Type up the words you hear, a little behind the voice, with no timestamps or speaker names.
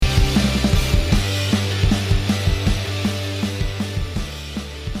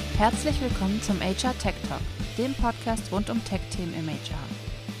Herzlich willkommen zum HR Tech Talk, dem Podcast rund um Tech-Themen im HR.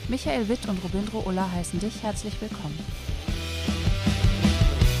 Michael Witt und Robindro Ulla heißen dich herzlich willkommen.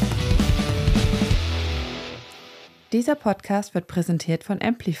 Dieser Podcast wird präsentiert von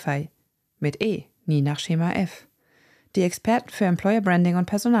Amplify mit E, nie nach Schema F. Die Experten für Employer Branding und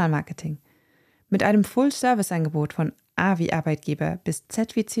Personalmarketing. Mit einem Full-Service-Angebot von A wie Arbeitgeber bis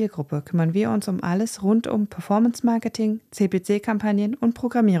Z wie Zielgruppe kümmern wir uns um alles rund um Performance-Marketing, CPC-Kampagnen und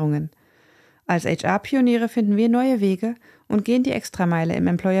Programmierungen. Als HR-Pioniere finden wir neue Wege und gehen die Extrameile im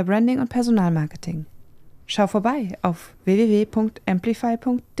Employer Branding und Personalmarketing. Schau vorbei auf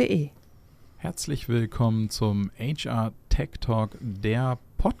www.amplify.de. Herzlich willkommen zum HR Tech Talk, der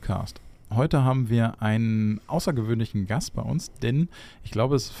Podcast. Heute haben wir einen außergewöhnlichen Gast bei uns, denn ich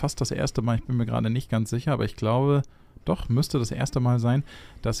glaube, es ist fast das erste Mal, ich bin mir gerade nicht ganz sicher, aber ich glaube, doch, müsste das erste Mal sein,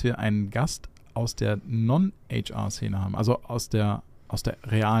 dass wir einen Gast aus der Non-HR-Szene haben, also aus der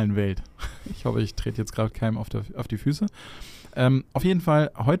realen Welt. Ich hoffe, ich trete jetzt gerade keinem auf die Füße. Auf jeden Fall,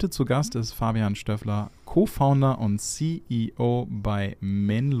 heute zu Gast ist Fabian Stöffler, Co-Founder und CEO bei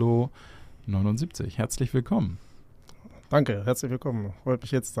Menlo79. Herzlich willkommen. Danke, herzlich willkommen. Freut mich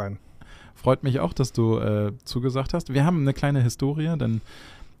jetzt sein. Freut mich auch, dass du zugesagt hast. Wir haben eine kleine Historie, denn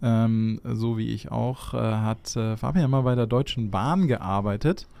so wie ich auch, hat Fabian mal bei der Deutschen Bahn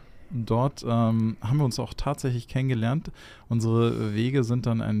gearbeitet. Dort haben wir uns auch tatsächlich kennengelernt. Unsere Wege sind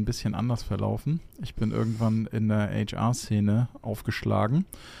dann ein bisschen anders verlaufen. Ich bin irgendwann in der HR-Szene aufgeschlagen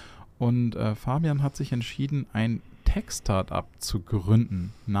und Fabian hat sich entschieden, ein Tech-Startup zu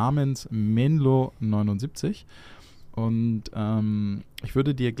gründen namens Menlo79. Und ich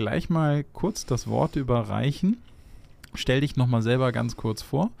würde dir gleich mal kurz das Wort überreichen. Stell dich nochmal selber ganz kurz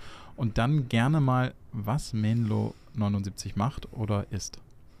vor und dann gerne mal, was Menlo79 macht oder ist.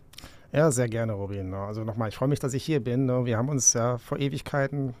 Ja, sehr gerne, Robin. Also nochmal, ich freue mich, dass ich hier bin. Wir haben uns ja vor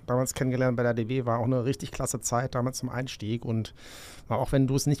Ewigkeiten damals kennengelernt bei der DB, war auch eine richtig klasse Zeit damals zum Einstieg und auch wenn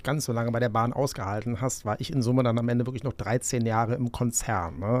du es nicht ganz so lange bei der Bahn ausgehalten hast, war ich in Summe dann am Ende wirklich noch 13 Jahre im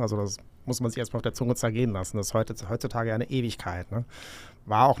Konzern. Also das muss man sich erstmal auf der Zunge zergehen lassen. Das ist heutzutage ja eine Ewigkeit.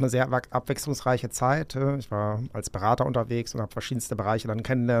 War auch eine sehr abwechslungsreiche Zeit. Ich war als Berater unterwegs und habe verschiedenste Bereiche dann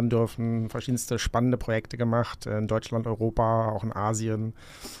kennenlernen dürfen, verschiedenste spannende Projekte gemacht in Deutschland, Europa, auch in Asien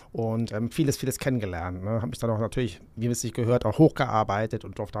und vieles kennengelernt. Habe mich dann auch natürlich, wie es sich gehört, auch hochgearbeitet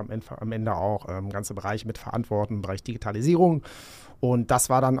und durfte am Ende auch ganze Bereiche mit verantworten, im Bereich Digitalisierung. Und das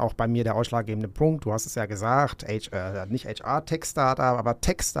war dann auch bei mir der ausschlaggebende Punkt. Du hast es ja gesagt, nicht HR-Tech-Startup, aber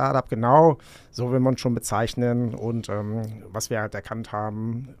Tech-Startup, genau, so will man schon bezeichnen. Und was wir halt erkannt haben,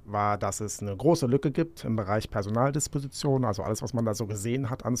 war, dass es eine große Lücke gibt im Bereich Personaldisposition. Also alles, was man da so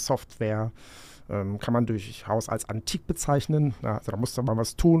gesehen hat an Software, kann man durchaus als antik bezeichnen. Also da musste man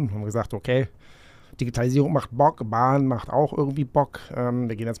was tun. Wir haben gesagt, okay, Digitalisierung macht Bock, Bahn macht auch irgendwie Bock.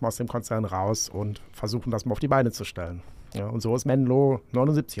 Wir gehen jetzt mal aus dem Konzern raus und versuchen das mal auf die Beine zu stellen. Ja, und so ist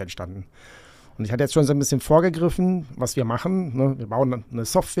Menlo79 entstanden. Und ich hatte jetzt schon so ein bisschen vorgegriffen, was wir machen. Wir bauen eine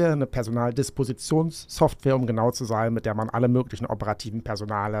Software, eine Personaldispositionssoftware, um genau zu sein, mit der man alle möglichen operativen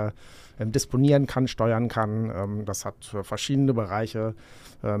Personale disponieren kann, steuern kann. Das hat verschiedene Bereiche.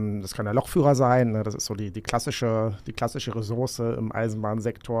 Das kann der Lokführer sein. Das ist so die klassische Ressource im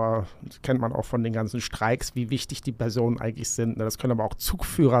Eisenbahnsektor. Das kennt man auch von den ganzen Streiks, wie wichtig die Personen eigentlich sind. Das können aber auch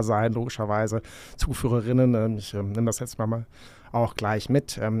Zugführer sein, logischerweise. Zugführerinnen. Ich nehme das jetzt mal auch gleich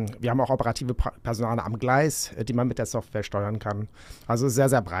mit. Wir haben auch operative Personale am Gleis, die man mit der Software steuern kann. Also sehr,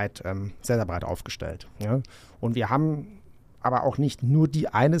 sehr breit aufgestellt. Ja? Und wir haben aber auch nicht nur die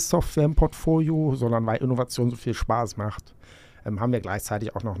eine Software im Portfolio, sondern weil Innovation so viel Spaß macht, haben wir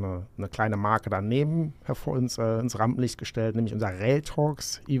gleichzeitig auch noch eine kleine Marke daneben ins Rampenlicht gestellt, nämlich unser Rail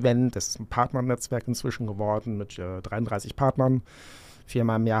Talks Event. Das ist ein Partnernetzwerk inzwischen geworden mit 33 Partnern.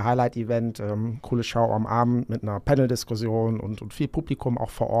 4-mal im Jahr Highlight-Event, coole Show am Abend mit einer Panel-Diskussion und viel Publikum auch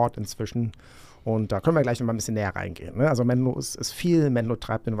vor Ort inzwischen. Und da können wir gleich noch mal ein bisschen näher reingehen. Also Menlo ist viel, Menlo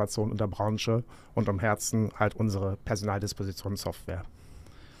treibt Innovation in der Branche und am Herzen halt unsere Personaldispositionssoftware.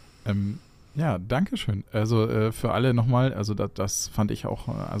 Ja, danke schön. Also für alle nochmal, also das fand ich auch,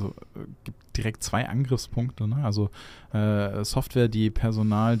 gibt direkt 2 Angriffspunkte. Also Software, die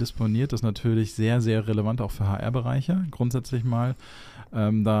Personal disponiert, ist natürlich sehr, sehr relevant auch für HR-Bereiche, grundsätzlich mal.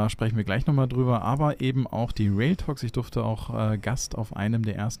 Da sprechen wir gleich nochmal drüber, aber eben auch die Rail Talks. Ich durfte auch Gast auf einem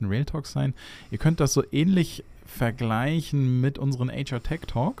der ersten Rail Talks sein. Ihr könnt das so ähnlich vergleichen mit unseren HR Tech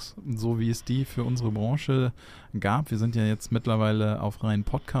Talks, so wie es die für unsere Branche gab. Wir sind ja jetzt mittlerweile auf reinen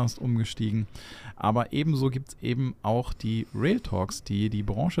Podcast umgestiegen, aber ebenso gibt es eben auch die Rail Talks, die die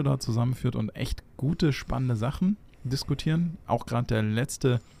Branche da zusammenführt und echt gute, spannende Sachen diskutieren. Auch gerade der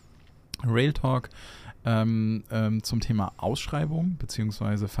letzte Rail Talk zum Thema Ausschreibung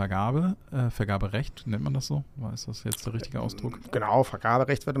bzw. Vergabe, Vergaberecht, nennt man das so? Ist das jetzt der richtige Ausdruck? Genau,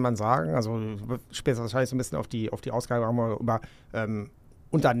 Vergaberecht würde man sagen. Also später wahrscheinlich so ein bisschen auf die Ausgabe haben wir über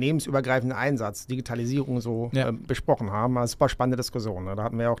unternehmensübergreifenden Einsatz, Digitalisierung besprochen haben. Also super spannende Diskussion. Ne? Da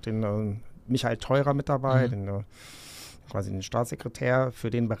hatten wir auch den Michael Theurer mit dabei, quasi den Staatssekretär für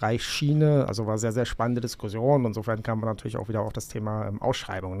den Bereich Schiene. Also war sehr, sehr spannende Diskussion. Insofern kam man natürlich auch wieder auf das Thema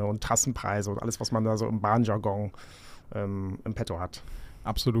Ausschreibung, ne? Und Trassenpreise und alles, was man da so im Bahnjargon im Petto hat.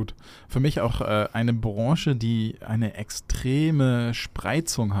 Absolut. Für mich auch eine Branche, die eine extreme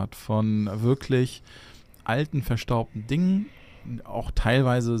Spreizung hat von wirklich alten, verstaubten Dingen, auch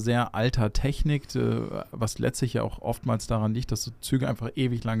teilweise sehr alter Technik, was letztlich ja auch oftmals daran liegt, dass du Züge einfach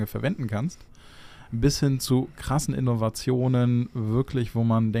ewig lange verwenden kannst, bis hin zu krassen Innovationen, wirklich, wo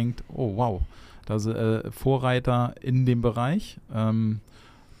man denkt, oh wow, da sind Vorreiter in dem Bereich.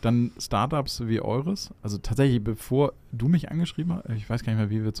 Dann Startups wie eures. Also tatsächlich, bevor du mich angeschrieben hast, ich weiß gar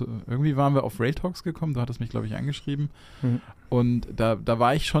nicht mehr, irgendwie waren wir auf Rail Talks gekommen, du hattest mich, glaube ich, angeschrieben. Und da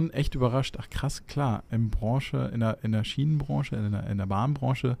war ich schon echt überrascht. Ach krass, klar, in der Schienenbranche, in der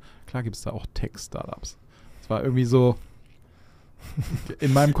Bahnbranche, klar gibt es da auch Tech-Startups. Es war irgendwie so,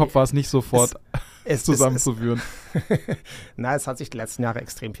 in meinem Kopf war es nicht sofort zusammenzuführen. Es hat sich die letzten Jahre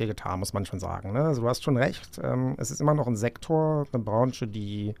extrem viel getan, muss man schon sagen. Ne? Also du hast schon recht. Es ist immer noch ein Sektor, eine Branche,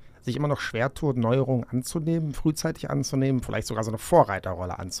 die sich immer noch schwer tut, Neuerungen anzunehmen, frühzeitig anzunehmen, vielleicht sogar so eine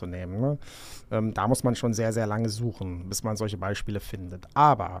Vorreiterrolle anzunehmen. Ne? Da muss man schon sehr, sehr lange suchen, bis man solche Beispiele findet.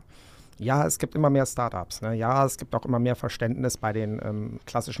 Aber ja, es gibt immer mehr Startups. Ne? Ja, es gibt auch immer mehr Verständnis bei den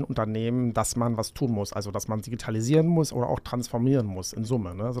klassischen Unternehmen, dass man was tun muss. Also, dass man digitalisieren muss oder auch transformieren muss in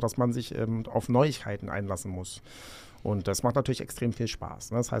Summe. Ne? Sodass man sich auf Neuigkeiten einlassen muss. Und das macht natürlich extrem viel Spaß.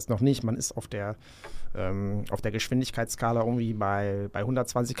 Ne? Das heißt noch nicht, man ist auf der Geschwindigkeitsskala irgendwie bei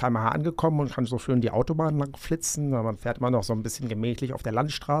 120 km/h angekommen und kann so schön die Autobahn lang flitzen. Man fährt immer noch so ein bisschen gemächlich auf der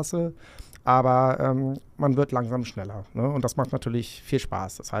Landstraße. Aber man wird langsam schneller. Ne? Und das macht natürlich viel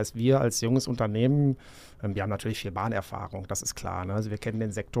Spaß. Das heißt, wir als junges Unternehmen, wir haben natürlich viel Bahnerfahrung, das ist klar. Ne? Also wir kennen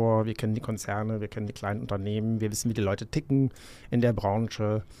den Sektor, wir kennen die Konzerne, wir kennen die kleinen Unternehmen, wir wissen, wie die Leute ticken in der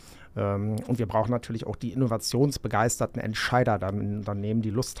Branche. Und wir brauchen natürlich auch die innovationsbegeisterten Entscheider dann in Unternehmen, die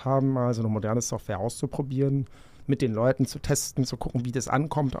Lust haben, also eine moderne Software auszuprobieren, mit den Leuten zu testen, zu gucken, wie das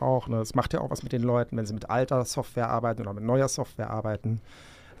ankommt auch. Ne? Das macht ja auch was mit den Leuten, wenn sie mit alter Software arbeiten oder mit neuer Software arbeiten.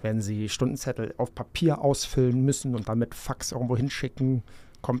 Wenn sie Stundenzettel auf Papier ausfüllen müssen und dann mit Fax irgendwo hinschicken,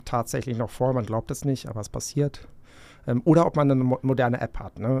 kommt tatsächlich noch vor, man glaubt es nicht, aber es passiert. Oder ob man eine moderne App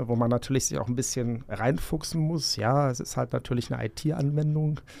hat, ne, wo man natürlich sich auch ein bisschen reinfuchsen muss. Ja, es ist halt natürlich eine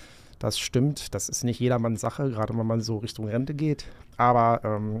IT-Anwendung, das stimmt, das ist nicht jedermanns Sache, gerade wenn man so Richtung Rente geht,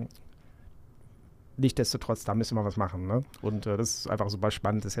 aber nichtsdestotrotz, da müssen wir was machen. Ne? Und das ist einfach super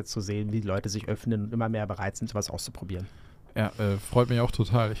spannend, das jetzt zu sehen, wie die Leute sich öffnen und immer mehr bereit sind, was auszuprobieren. Ja, freut mich auch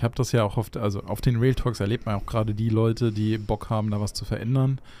total. Ich habe das ja auch auf den Rail Talks erlebt man auch gerade die Leute, die Bock haben, da was zu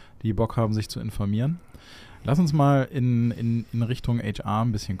verändern, die Bock haben, sich zu informieren. Lass uns mal in Richtung HR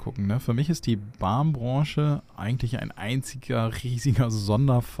ein bisschen gucken. Ne? Für mich ist die Bahnbranche eigentlich ein einziger riesiger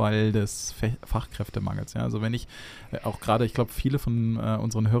Sonderfall des Fachkräftemangels. Ja? Also wenn ich auch gerade, ich glaube, viele von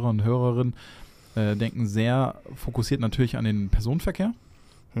unseren Hörern und Hörerinnen denken sehr fokussiert natürlich an den Personenverkehr.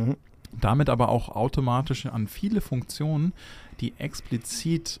 Damit aber auch automatisch an viele Funktionen, die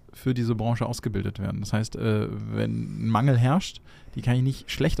explizit für diese Branche ausgebildet werden. Das heißt, wenn ein Mangel herrscht, die kann ich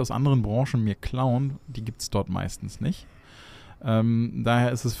nicht schlecht aus anderen Branchen mir klauen, die gibt es dort meistens nicht.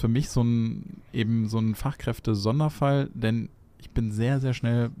 Daher ist es für mich so ein Fachkräfte-Sonderfall, denn ich bin sehr, sehr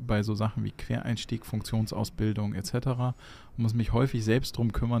schnell bei so Sachen wie Quereinstieg, Funktionsausbildung etc. und muss mich häufig selbst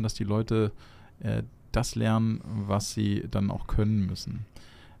darum kümmern, dass die Leute das lernen, was sie dann auch können müssen.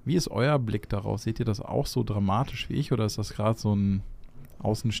 Wie ist euer Blick darauf? Seht ihr das auch so dramatisch wie ich oder ist das gerade so ein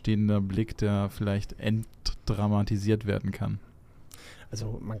außenstehender Blick, der vielleicht entdramatisiert werden kann?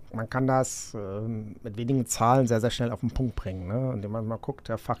 Also man kann das mit wenigen Zahlen sehr, sehr schnell auf den Punkt bringen. Ne? Indem man mal guckt,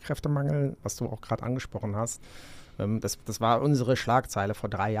 der Fachkräftemangel, was du auch gerade angesprochen hast, das war unsere Schlagzeile vor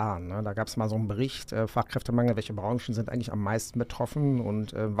 3 Jahren. Ne? Da gab es mal so einen Bericht, Fachkräftemangel, welche Branchen sind eigentlich am meisten betroffen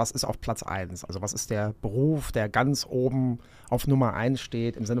und was ist auf Platz 1? Also was ist der Beruf, der ganz oben auf Nummer 1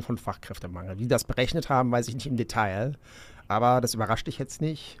 steht im Sinne von Fachkräftemangel? Wie die das berechnet haben, weiß ich nicht im Detail, aber das überrascht dich jetzt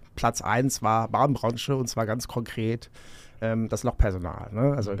nicht. Platz 1 war Bahnbranche und zwar ganz konkret das Lokpersonal.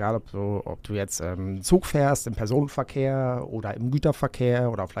 Ne? Also egal, ob du jetzt Zug fährst, im Personenverkehr oder im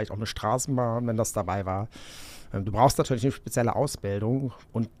Güterverkehr oder vielleicht auch eine Straßenbahn, wenn das dabei war. Du brauchst natürlich eine spezielle Ausbildung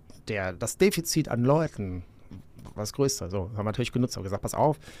und das Defizit an Leuten, was Größte. So, haben wir natürlich genutzt, haben gesagt, pass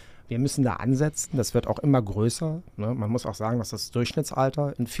auf, wir müssen da ansetzen, das wird auch immer größer. Ne? Man muss auch sagen, dass das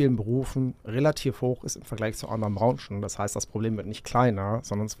Durchschnittsalter in vielen Berufen relativ hoch ist im Vergleich zu anderen Branchen. Das heißt, das Problem wird nicht kleiner,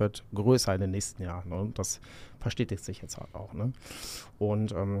 sondern es wird größer in den nächsten Jahren. Ne? Und das verstetigt sich jetzt halt auch. Ne?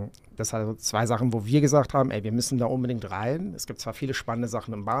 Und das sind also 2 Sachen, wo wir gesagt haben, ey, wir müssen da unbedingt rein. Es gibt zwar viele spannende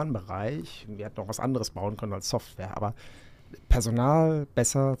Sachen im Bahnbereich, wir hätten noch was anderes bauen können als Software, aber Personal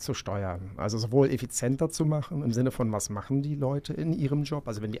besser zu steuern, also sowohl effizienter zu machen, im Sinne von, was machen die Leute in ihrem Job,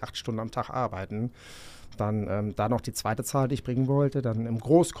 also wenn die 8 Stunden am Tag arbeiten, dann da noch die zweite Zahl, die ich bringen wollte, dann im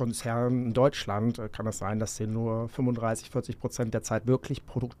Großkonzern in Deutschland kann es sein, dass sie nur 35-40% der Zeit wirklich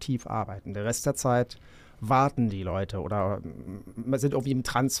produktiv arbeiten. Der Rest der Zeit warten die Leute oder sind irgendwie im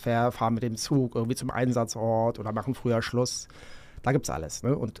Transfer, fahren mit dem Zug irgendwie zum Einsatzort oder machen früher Schluss. Da gibt es alles.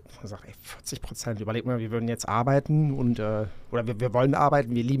 Ne? Und man sagt, ey, 40%, überleg mal, wir würden jetzt arbeiten und oder wir wollen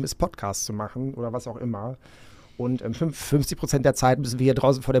arbeiten, wir lieben es, Podcasts zu machen oder was auch immer. Und 50% der Zeit müssen wir hier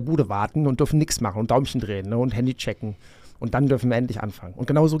draußen vor der Bude warten und dürfen nichts machen und Däumchen drehen, ne? Und Handy checken. Und dann dürfen wir endlich anfangen. Und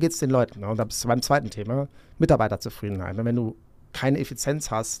genau so geht es den Leuten. Ne? Und da bist du beim zweiten Thema, Mitarbeiterzufriedenheit. Und wenn du keine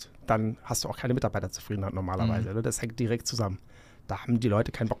Effizienz hast, dann hast du auch keine Mitarbeiterzufriedenheit normalerweise. Ne? Das hängt direkt zusammen. Da haben die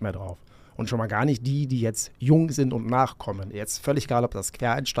Leute keinen Bock mehr drauf. Und schon mal gar nicht die jetzt jung sind und nachkommen. Jetzt völlig egal, ob das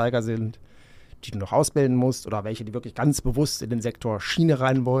Quereinsteiger sind, die du noch ausbilden musst oder welche, die wirklich ganz bewusst in den Sektor Schiene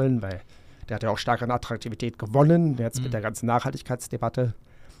rein wollen, weil der hat ja auch stark an Attraktivität gewonnen, jetzt mit der ganzen Nachhaltigkeitsdebatte.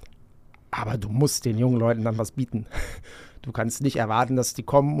 Aber du musst den jungen Leuten dann was bieten. Du kannst nicht erwarten, dass die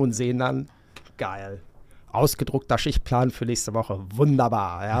kommen und sehen dann, geil, ausgedruckter Schichtplan für nächste Woche,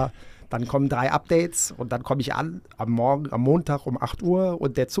 wunderbar, ja. Dann kommen 3 Updates und dann komme ich an am Montag um 8 Uhr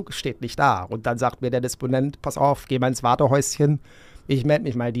und der Zug steht nicht da. Und dann sagt mir der Disponent, pass auf, geh mal ins Wartehäuschen, ich melde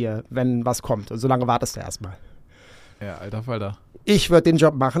mich mal dir, wenn was kommt. Und so lange wartest du erstmal. Ja, alter Falter. Ich würde den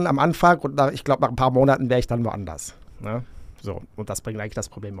Job machen am Anfang und ich glaube, nach ein paar Monaten wäre ich dann woanders. Ne? So, und das bringt eigentlich das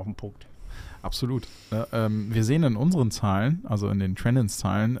Problem auf den Punkt. Absolut. Wir sehen in unseren Zahlen, also in den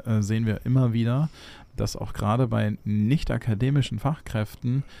Trendins-Zahlen, sehen wir immer wieder, dass auch gerade bei nicht-akademischen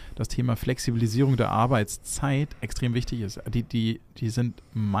Fachkräften das Thema Flexibilisierung der Arbeitszeit extrem wichtig ist. Die sind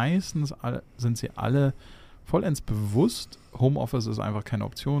meistens, sind sie alle vollends bewusst, Homeoffice ist einfach keine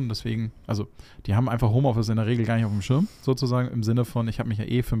Option, deswegen, also die haben einfach Homeoffice in der Regel gar nicht auf dem Schirm, sozusagen im Sinne von, ich habe mich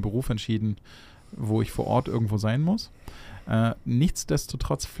ja für einen Beruf entschieden, wo ich vor Ort irgendwo sein muss.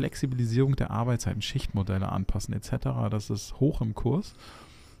 Nichtsdestotrotz Flexibilisierung der Arbeitszeiten, Schichtmodelle anpassen etc., das ist hoch im Kurs.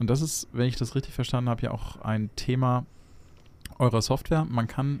 Und das ist, wenn ich das richtig verstanden habe, ja auch ein Thema eurer Software. Man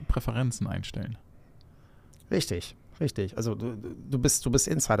kann Präferenzen einstellen. Richtig. Also du bist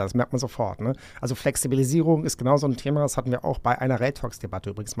Insider, das merkt man sofort. Ne? Also Flexibilisierung ist genau so ein Thema, das hatten wir auch bei einer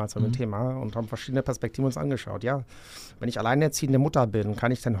Rail-Talks-Debatte übrigens mal zu einem Thema und haben verschiedene Perspektiven uns angeschaut. Ja, wenn ich alleinerziehende Mutter bin,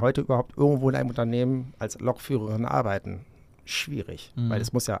 kann ich denn heute überhaupt irgendwo in einem Unternehmen als Lokführerin arbeiten? Schwierig, weil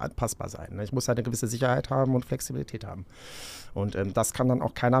es muss ja anpassbar sein. Ne? Ich muss ja eine gewisse Sicherheit haben und Flexibilität haben. Und das kann dann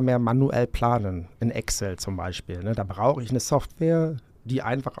auch keiner mehr manuell planen, in Excel zum Beispiel. Ne? Da brauche ich eine Software, die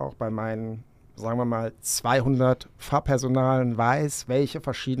einfach auch bei meinen, sagen wir mal, 200 Fahrpersonalen weiß, welche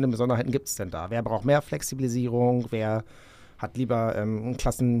verschiedenen Besonderheiten gibt es denn da. Wer braucht mehr Flexibilisierung, wer hat lieber einen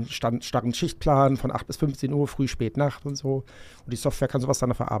klassenstarren Schichtplan von 8 bis 15 Uhr, früh, spät, Nacht und so. Und die Software kann sowas dann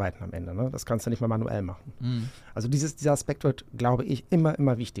noch verarbeiten am Ende. Ne? Das kannst du nicht mehr manuell machen. Also dieser Aspekt wird, glaube ich, immer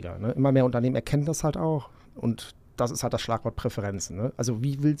wichtiger. Ne? Immer mehr Unternehmen erkennen das halt auch. Und das ist halt das Schlagwort Präferenzen. Ne? Also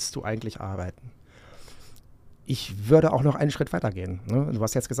wie willst du eigentlich arbeiten? Ich würde auch noch einen Schritt weiter gehen. Ne? Du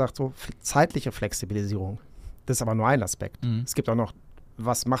hast jetzt gesagt, so zeitliche Flexibilisierung. Das ist aber nur ein Aspekt. Es gibt auch noch,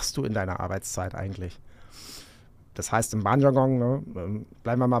 was machst du in deiner Arbeitszeit eigentlich? Das heißt im Bahnjargon, ne,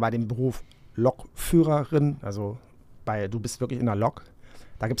 bleiben wir mal bei dem Beruf Lokführerin, also du bist wirklich in der Lok.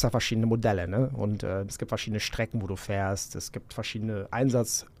 Da gibt es ja verschiedene Modelle, ne? Und es gibt verschiedene Strecken, wo du fährst. Es gibt verschiedene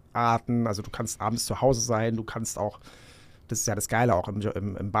Einsatzarten. Also du kannst abends zu Hause sein, du kannst auch, das ist ja das Geile auch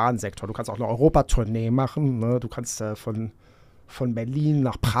im Bahnsektor, du kannst auch eine Europatournee machen. Ne? Du kannst von Berlin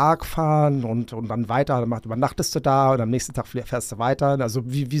nach Prag fahren und dann weiter, dann übernachtest du da und am nächsten Tag fährst du weiter. Also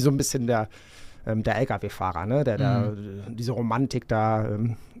wie so ein bisschen der LKW-Fahrer, ne? Diese Romantik da,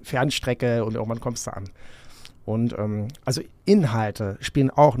 Fernstrecke und irgendwann kommst du an. Und also Inhalte spielen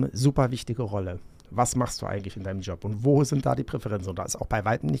auch eine super wichtige Rolle. Was machst du eigentlich in deinem Job und wo sind da die Präferenzen? Und da ist auch bei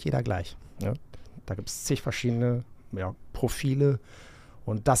weitem nicht jeder gleich. Ja? Da gibt es zig verschiedene Profile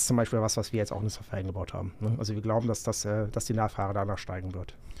und das zum Beispiel was wir jetzt auch in der Software eingebaut haben. Ne? Also wir glauben, dass die Nachfrage danach steigen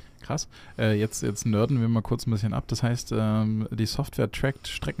wird. Krass. Jetzt nerden wir mal kurz ein bisschen ab. Das heißt, die Software trackt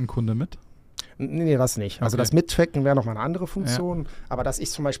Streckenkunde mit? Nee, das nicht. Okay. Also das Mittracken wäre nochmal eine andere Funktion, aber dass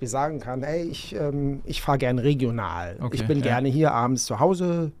ich zum Beispiel sagen kann, hey, ich fahre gern regional. Okay, ich bin gerne hier abends zu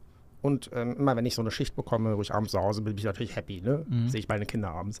Hause Und immer wenn ich so eine Schicht bekomme, wo ich abends zu Hause bin ich natürlich happy, ne? Sehe ich meine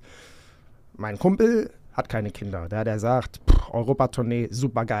Kinder abends. Mein Kumpel hat keine Kinder. Der sagt, Europatournee,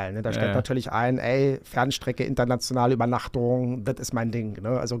 super geil. Ne? Da steht natürlich ein, Fernstrecke, internationale Übernachtung, das ist mein Ding.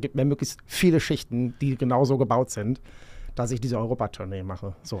 Ne? Also gibt mir möglichst viele Schichten, die genauso gebaut sind, dass ich diese Europatournee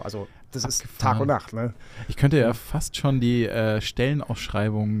mache. So, also das ist Tag und Nacht. Ne? Ich könnte ja fast schon die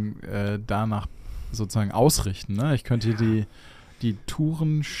Stellenausschreibung danach sozusagen ausrichten. Ne? Ich könnte die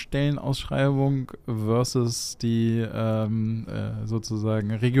Tourenstellenausschreibung versus die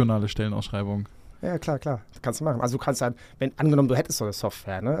sozusagen regionale Stellenausschreibung. Ja, klar, das kannst du machen. Also du kannst dann, wenn angenommen, du hättest so eine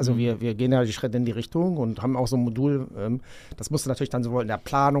Software, ne? Also wir gehen ja die Schritte in die Richtung und haben auch so ein Modul, das musst du natürlich dann sowohl in der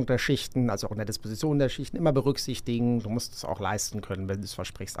Planung der Schichten, als auch in der Disposition der Schichten immer berücksichtigen. Du musst es auch leisten können, wenn du es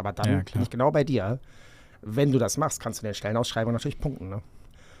versprichst. Aber dann bin ich genau bei dir. Wenn du das machst, kannst du in den Stellenausschreibungen natürlich punkten, ne?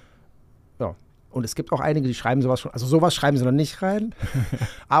 Ja. Und es gibt auch einige, die schreiben sowas schon, also sowas schreiben sie noch nicht rein,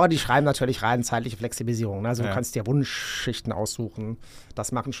 aber die schreiben natürlich rein zeitliche Flexibilisierung. Ne? Also du kannst dir Wunschschichten aussuchen,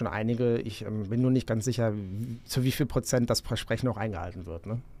 das machen schon einige. Ich bin nur nicht ganz sicher, zu wie viel % das Versprechen auch eingehalten wird.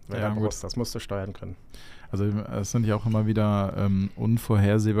 Ne? Das musst du steuern können. Also es sind ja auch immer wieder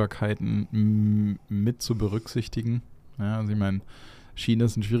Unvorhersehbarkeiten mit zu berücksichtigen. Ja, also ich meine, Schiene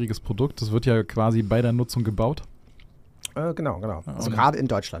ist ein schwieriges Produkt, das wird ja quasi bei der Nutzung gebaut. Genau. Also gerade in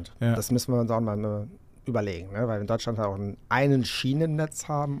Deutschland. Ja. Das müssen wir uns auch mal überlegen, ne? Weil wir in Deutschland auch ein Schienennetz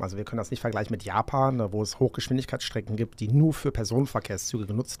haben. Also wir können das nicht vergleichen mit Japan, ne, wo es Hochgeschwindigkeitsstrecken gibt, die nur für Personenverkehrszüge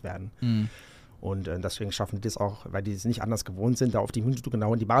genutzt werden. Und deswegen schaffen die das auch, weil die es nicht anders gewohnt sind, da auf die Minute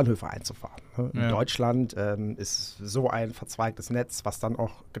genau in die Bahnhöfe einzufahren. Ne? In Deutschland ist so ein verzweigtes Netz, was dann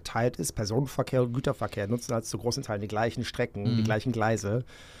auch geteilt ist. Personenverkehr und Güterverkehr nutzen als zu großen Teilen die gleichen Strecken, die gleichen Gleise.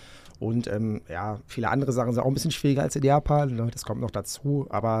 Und viele andere Sachen sind auch ein bisschen schwieriger als in Japan, ne? Das kommt noch dazu,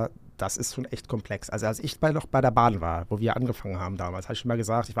 aber das ist schon echt komplex. Also als ich noch bei der Bahn war, wo wir angefangen haben damals, habe ich schon mal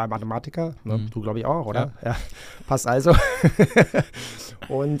gesagt, ich war Mathematiker, ne? Du glaube ich auch, oder? Ja. Passt also.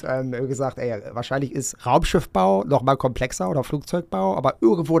 Und gesagt, wahrscheinlich ist Raumschiffbau noch mal komplexer oder Flugzeugbau, aber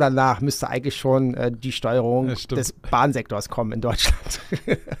irgendwo danach müsste eigentlich schon die Steuerung des Bahnsektors kommen in Deutschland.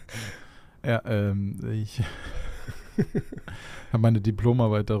 Ich habe meine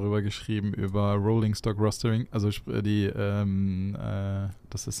Diplomarbeit darüber geschrieben, über Rolling Stock Rostering, also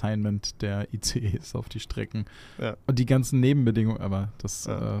das Assignment der ICEs auf die Strecken und die ganzen Nebenbedingungen, aber das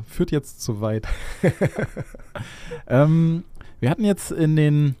führt jetzt zu weit. Wir hatten jetzt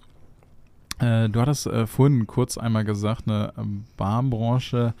du hattest vorhin kurz einmal gesagt, eine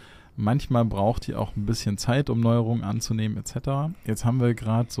Bahnbranche, manchmal braucht die auch ein bisschen Zeit, um Neuerungen anzunehmen etc. Jetzt haben wir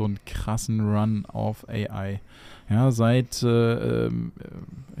gerade so einen krassen Run auf AI. Ja, seit,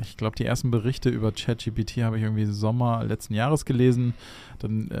 ich glaube, die ersten Berichte über ChatGPT habe ich irgendwie Sommer letzten Jahres gelesen.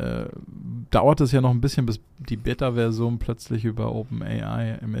 Dann dauert es ja noch ein bisschen, bis die Beta-Version plötzlich über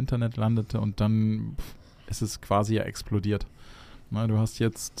OpenAI im Internet landete und dann ist es quasi ja explodiert. Na, du hast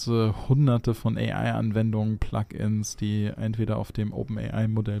jetzt hunderte von AI-Anwendungen, Plugins, die entweder auf dem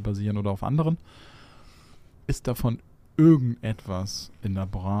OpenAI-Modell basieren oder auf anderen. Ist davon irgendetwas in der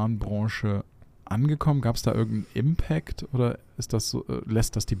Bahnbranche angekommen? Gab es da irgendeinen Impact oder ist das so,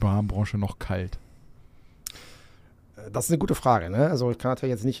 lässt das die Bahnbranche noch kalt? Das ist eine gute Frage. Ne? Also ich kann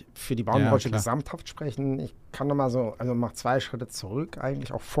natürlich jetzt nicht für die Bahnbranche gesamthaft sprechen. Ich kann nochmal mach 2 Schritte zurück,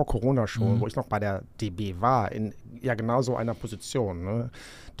 eigentlich auch vor Corona schon, wo ich noch bei der DB war, in genau so einer Position. Ne?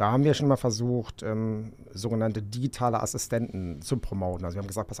 Da haben wir schon mal versucht, sogenannte digitale Assistenten zu promoten. Also wir haben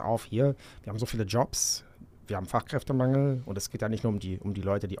gesagt, pass auf, hier, wir haben so viele Jobs, wir haben Fachkräftemangel und es geht ja nicht nur um die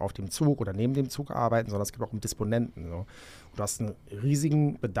Leute, die auf dem Zug oder neben dem Zug arbeiten, sondern es geht auch um Disponenten. So. Und du hast einen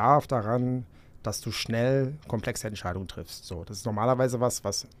riesigen Bedarf daran, dass du schnell komplexe Entscheidungen triffst. So, das ist normalerweise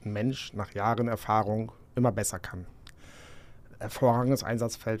was ein Mensch nach Jahren Erfahrung immer besser kann. Hervorragendes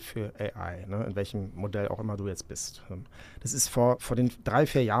Einsatzfeld für AI, ne, in welchem Modell auch immer du jetzt bist. Das ist vor den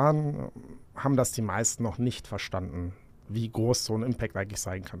 3-4 Jahren haben das die meisten noch nicht verstanden, wie groß so ein Impact eigentlich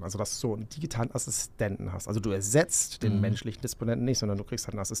sein kann. Also, dass du so einen digitalen Assistenten hast. Also, du ersetzt den menschlichen Disponenten nicht, sondern du kriegst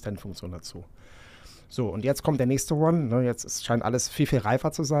halt eine Assistenzfunktion dazu. So, und jetzt kommt der nächste One. Ne, jetzt scheint alles viel, viel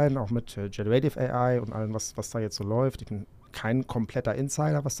reifer zu sein, auch mit Generative AI und allem, was da jetzt so läuft. Ich bin kein kompletter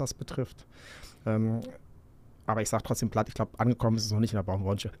Insider, was das betrifft. Aber ich sage trotzdem platt, ich glaube, angekommen ist es noch nicht in der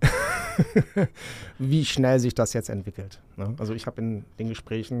Bahnbranche. Wie schnell sich das jetzt entwickelt. Ne? Also ich habe in den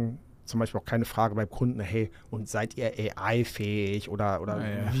Gesprächen zum Beispiel auch keine Frage beim Kunden, hey, und seid ihr AI-fähig oder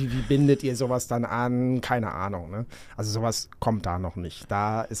wie bindet ihr sowas dann an? Keine Ahnung. Ne? Also sowas kommt da noch nicht.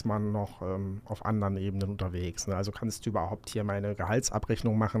 Da ist man noch auf anderen Ebenen unterwegs. Ne? Also kannst du überhaupt hier meine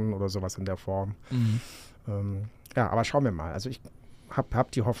Gehaltsabrechnung machen oder sowas in der Form. Aber schauen wir mal. Also ich habe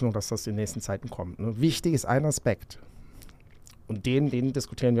die Hoffnung, dass das in den nächsten Zeiten kommt. Ne? Wichtig ist ein Aspekt. Und den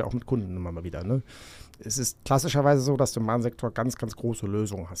diskutieren wir auch mit Kunden immer mal wieder. Ne? Es ist klassischerweise so, dass du im Bahnsektor ganz, ganz große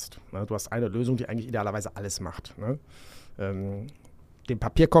Lösungen hast. Ne? Du hast eine Lösung, die eigentlich idealerweise alles macht. Ne? Den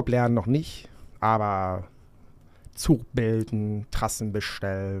Papierkorb lernen noch nicht, aber Zug bilden, Trassen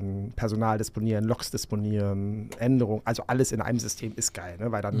bestellen, Personal disponieren, Loks disponieren, Änderungen, also alles in einem System ist geil,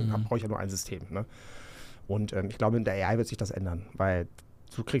 ne? Weil dann brauche ich ja nur ein System. Ne? Und ich glaube, in der AI wird sich das ändern, weil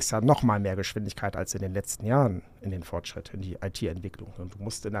du kriegst ja noch mal mehr Geschwindigkeit als in den letzten Jahren in den Fortschritt, in die IT-Entwicklung. Und du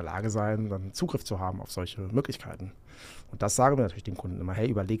musst in der Lage sein, dann Zugriff zu haben auf solche Möglichkeiten. Und das sagen wir natürlich den Kunden immer, hey,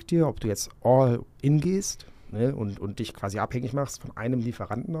 überleg dir, ob du jetzt all in gehst, ne, und dich quasi abhängig machst von einem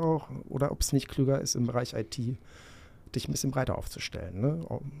Lieferanten auch, oder ob es nicht klüger ist, im Bereich IT dich ein bisschen breiter aufzustellen, ne?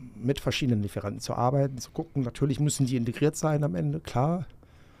 Mit verschiedenen Lieferanten zu arbeiten, zu gucken. Natürlich müssen die integriert sein am Ende, klar.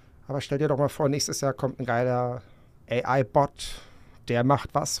 Aber stell dir doch mal vor, nächstes Jahr kommt ein geiler AI-Bot, der macht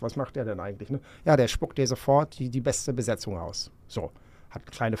was. Was macht der denn eigentlich? Ne? Ja, der spuckt dir sofort die beste Besetzung aus. So, hat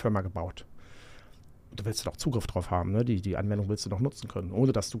eine kleine Firma gebaut. Du willst doch Zugriff drauf haben, ne? Die Anwendung willst du doch nutzen können,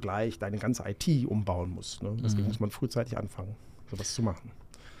 ohne dass du gleich deine ganze IT umbauen musst. Ne? Deswegen muss man frühzeitig anfangen, sowas zu machen.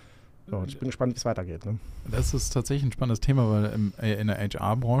 So, und ich bin gespannt, wie es weitergeht. Ne? Das ist tatsächlich ein spannendes Thema, weil in der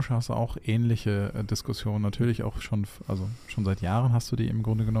HR-Branche hast du auch ähnliche Diskussionen. Natürlich auch schon seit Jahren hast du die im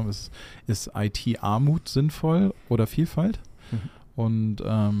Grunde genommen. Ist IT-Armut sinnvoll oder Vielfalt? Und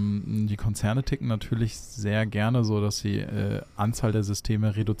die Konzerne ticken natürlich sehr gerne so, dass sie Anzahl der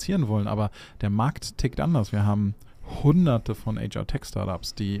Systeme reduzieren wollen. Aber der Markt tickt anders. Wir haben hunderte von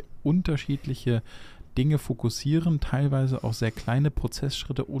HR-Tech-Startups, die unterschiedliche Dinge fokussieren, teilweise auch sehr kleine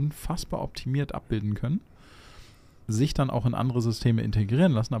Prozessschritte unfassbar optimiert abbilden können, sich dann auch in andere Systeme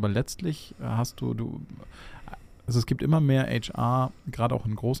integrieren lassen, aber letztlich hast also es gibt immer mehr HR, gerade auch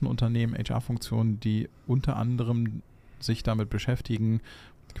in großen Unternehmen, HR-Funktionen, die unter anderem sich damit beschäftigen,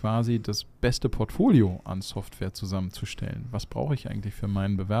 quasi das beste Portfolio an Software zusammenzustellen. Was brauche ich eigentlich für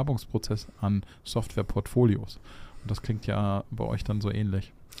meinen Bewerbungsprozess an Software-Portfolios? Und das klingt ja bei euch dann so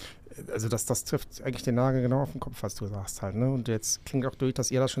ähnlich. Also das trifft eigentlich den Nagel genau auf den Kopf, was du sagst halt. Ne? Und jetzt klingt auch durch,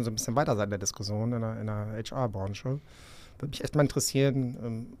 dass ihr da schon so ein bisschen weiter seid in der Diskussion in der HR-Branche. Würde mich echt mal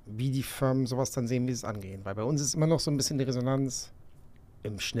interessieren, wie die Firmen sowas dann sehen, wie sie es angehen. Weil bei uns ist immer noch so ein bisschen die Resonanz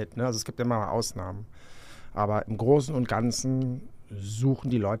im Schnitt. Ne? Also es gibt immer Ausnahmen. Aber im Großen und Ganzen suchen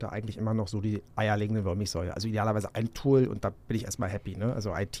die Leute eigentlich immer noch so die eierlegende Wollmilchsäule. Also idealerweise ein Tool und da bin ich erstmal happy. Ne?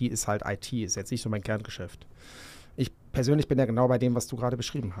 Also IT ist halt IT, ist jetzt nicht so mein Kerngeschäft. Ich persönlich bin ja genau bei dem, was du gerade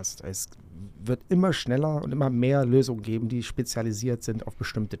beschrieben hast. Es wird immer schneller und immer mehr Lösungen geben, die spezialisiert sind auf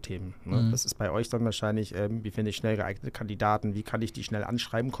bestimmte Themen. Ne? Das ist bei euch dann wahrscheinlich, wie finde ich schnell geeignete Kandidaten, wie kann ich die schnell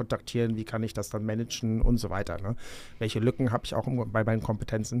anschreiben, kontaktieren, wie kann ich das dann managen und so weiter. Ne? Welche Lücken habe ich auch bei meinen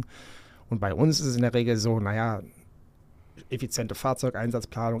Kompetenzen? Und bei uns ist es in der Regel so, effiziente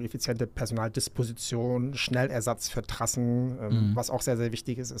Fahrzeugeinsatzplanung, effiziente Personaldisposition, Schnellersatz für Trassen. Was auch sehr, sehr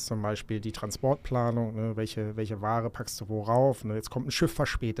wichtig ist, ist zum Beispiel die Transportplanung. Ne? Welche Ware packst du worauf? Ne? Jetzt kommt ein Schiff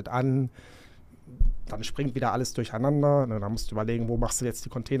verspätet an, dann springt wieder alles durcheinander. Ne? Da musst du überlegen, wo machst du jetzt die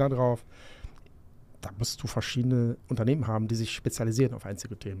Container drauf? Da musst du verschiedene Unternehmen haben, die sich spezialisieren auf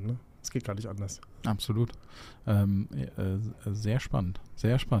einzige Themen. Ne? Das geht gar nicht anders. Absolut. Sehr spannend.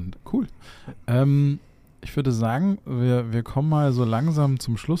 Sehr spannend. Cool. Ich würde sagen, wir kommen mal so langsam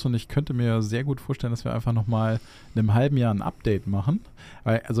zum Schluss und ich könnte mir sehr gut vorstellen, dass wir einfach nochmal in einem halben Jahr ein Update machen.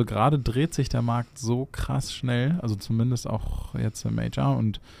 Weil also gerade dreht sich der Markt so krass schnell, also zumindest auch jetzt im HR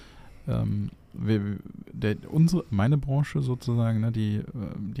und meine Branche sozusagen, ne, die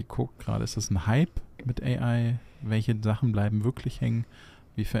guckt gerade, ist das ein Hype mit AI? Welche Sachen bleiben wirklich hängen?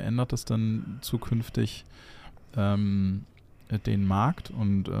 Wie verändert das dann zukünftig den Markt?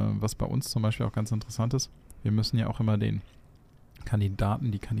 Und was bei uns zum Beispiel auch ganz interessant ist, wir müssen ja auch immer den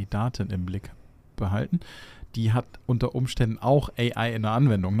Kandidaten, die Kandidatin im Blick behalten. Die hat unter Umständen auch AI in der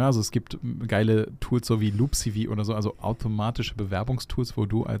Anwendung. Ne? Also es gibt geile Tools so wie LoopCV oder so, also automatische Bewerbungstools, wo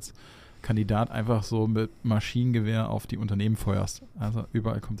du als Kandidat einfach so mit Maschinengewehr auf die Unternehmen feuerst. Also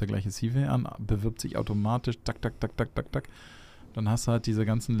überall kommt der gleiche CV an, bewirbt sich automatisch, tak, tak, tak, tak, tak, tak. Dann hast du halt diese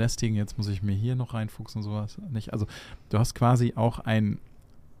ganzen lästigen, jetzt muss ich mir hier noch reinfuchsen und sowas nicht. Also du hast quasi auch ein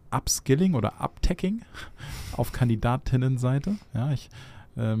Upskilling oder Upteching auf Kandidatinnenseite. Ja, ich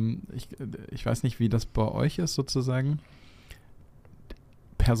weiß nicht, wie das bei euch ist sozusagen.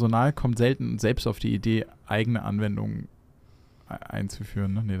 Personal kommt selten selbst auf die Idee, eigene Anwendungen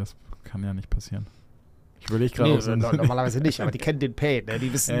einzuführen. Ne? Nee, das kann ja nicht passieren. Ich überlege gerade normalerweise nicht, aber die kennen den Pain. Ne?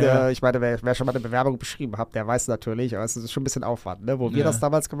 Die wissen, ich meine, wer schon mal eine Bewerbung beschrieben hat, der weiß natürlich, aber es ist schon ein bisschen Aufwand. Ne? Wo wir das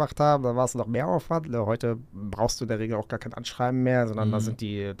damals gemacht haben, da war es noch mehr Aufwand. Ne? Heute brauchst du in der Regel auch gar kein Anschreiben mehr, sondern da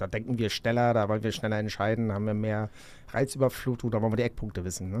denken wir schneller, da wollen wir schneller entscheiden, haben wir mehr Reizüberflutung, da wollen wir die Eckpunkte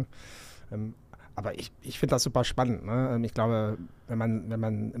wissen. Ne? Aber ich finde das super spannend. Ne? Ich glaube, wenn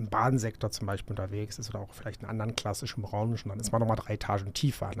man im Bahnsektor zum Beispiel unterwegs ist oder auch vielleicht in anderen klassischen Branchen, dann ist man nochmal 3 Etagen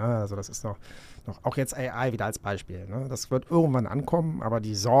tiefer. Ne? Also das ist noch auch jetzt AI wieder als Beispiel. Ne? Das wird irgendwann ankommen, aber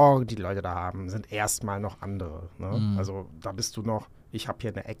die Sorgen, die Leute da haben, sind erstmal noch andere. Ne? Also da bist du noch, ich habe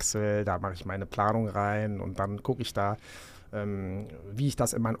hier eine Excel, da mache ich meine Planung rein und dann gucke ich da, wie ich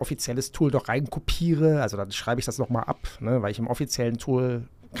das in mein offizielles Tool doch reinkopiere. Also dann schreibe ich das nochmal ab, ne? Weil ich im offiziellen Tool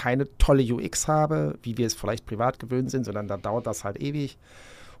keine tolle UX habe, wie wir es vielleicht privat gewöhnt sind, sondern da dauert das halt ewig.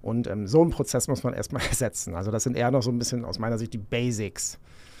 Und so einen Prozess muss man erstmal ersetzen. Also das sind eher noch so ein bisschen aus meiner Sicht die Basics,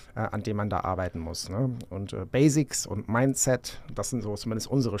 an denen man da arbeiten muss. Ne? Und Basics und Mindset, das sind so zumindest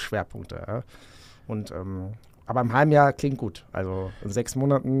unsere Schwerpunkte. Und aber im halben Jahr klingt gut. Also in 6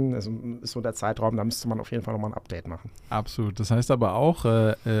 Monaten ist so der Zeitraum, da müsste man auf jeden Fall nochmal ein Update machen. Absolut. Das heißt aber auch,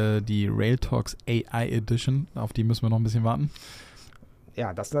 die Rail Talks AI Edition, auf die müssen wir noch ein bisschen warten.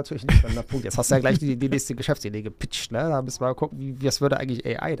 Ja, das ist natürlich nicht der Punkt. Jetzt hast du ja gleich die nächste Geschäftsidee gepitcht. Ne? Da müssen wir mal gucken, was würde eigentlich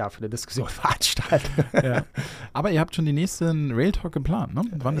AI da für eine Diskussion veranstalten. Ja. Aber ihr habt schon die nächsten Rail Talk geplant, ne?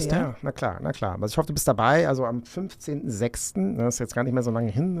 Wann ist der? Ja, na klar. Also ich hoffe, du bist dabei. Also am 15.06., das ist jetzt gar nicht mehr so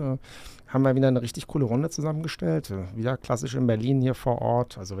lange hin, haben wir wieder eine richtig coole Runde zusammengestellt. Wieder klassisch in Berlin hier vor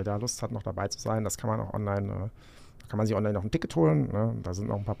Ort. Also wer da Lust hat, noch dabei zu sein, das kann man auch online kann man sich online noch ein Ticket holen. Ne? Da sind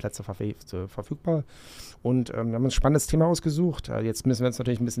noch ein paar Plätze verfügbar. Und wir haben ein spannendes Thema ausgesucht. Jetzt müssen wir uns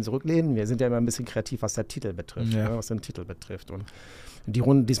natürlich ein bisschen zurücklehnen. Wir sind ja immer ein bisschen kreativ, was der Titel betrifft. Ja. Ne? Was den Titel betrifft. Und die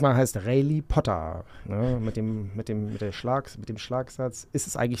Runde diesmal heißt Rayleigh Potter. Ne? Mit dem Schlagsatz, ist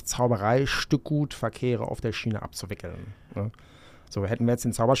es eigentlich Zauberei, Stückgut, Verkehre auf der Schiene abzuwickeln. Ne? So, hätten wir jetzt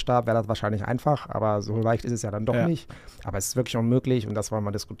den Zauberstab, wäre das wahrscheinlich einfach, aber so leicht ist es ja dann doch nicht. Aber es ist wirklich unmöglich und das wollen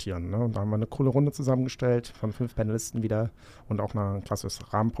wir diskutieren. Ne? Und da haben wir eine coole Runde zusammengestellt von 5 Panelisten wieder und auch ein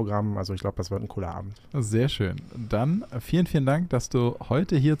klassisches Rahmenprogramm. Also ich glaube, das wird ein cooler Abend. Sehr schön. Dann vielen, vielen Dank, dass du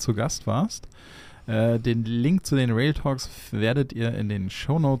heute hier zu Gast warst. Den Link zu den Rail Talks werdet ihr in den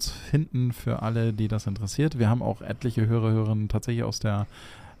Shownotes finden für alle, die das interessiert. Wir haben auch etliche Hörerinnen tatsächlich aus der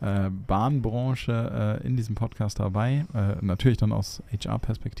Bahnbranche in diesem Podcast dabei. Natürlich dann aus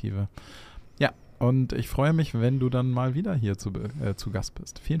HR-Perspektive. Ja, und ich freue mich, wenn du dann mal wieder hier zu Gast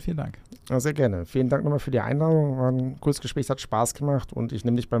bist. Vielen, vielen Dank. Ja, sehr gerne. Vielen Dank nochmal für die Einladung. War ein cooles Gespräch, hat Spaß gemacht und ich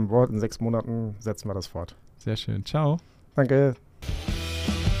nehme dich beim Wort. In 6 Monaten setzen wir das fort. Sehr schön. Ciao. Danke.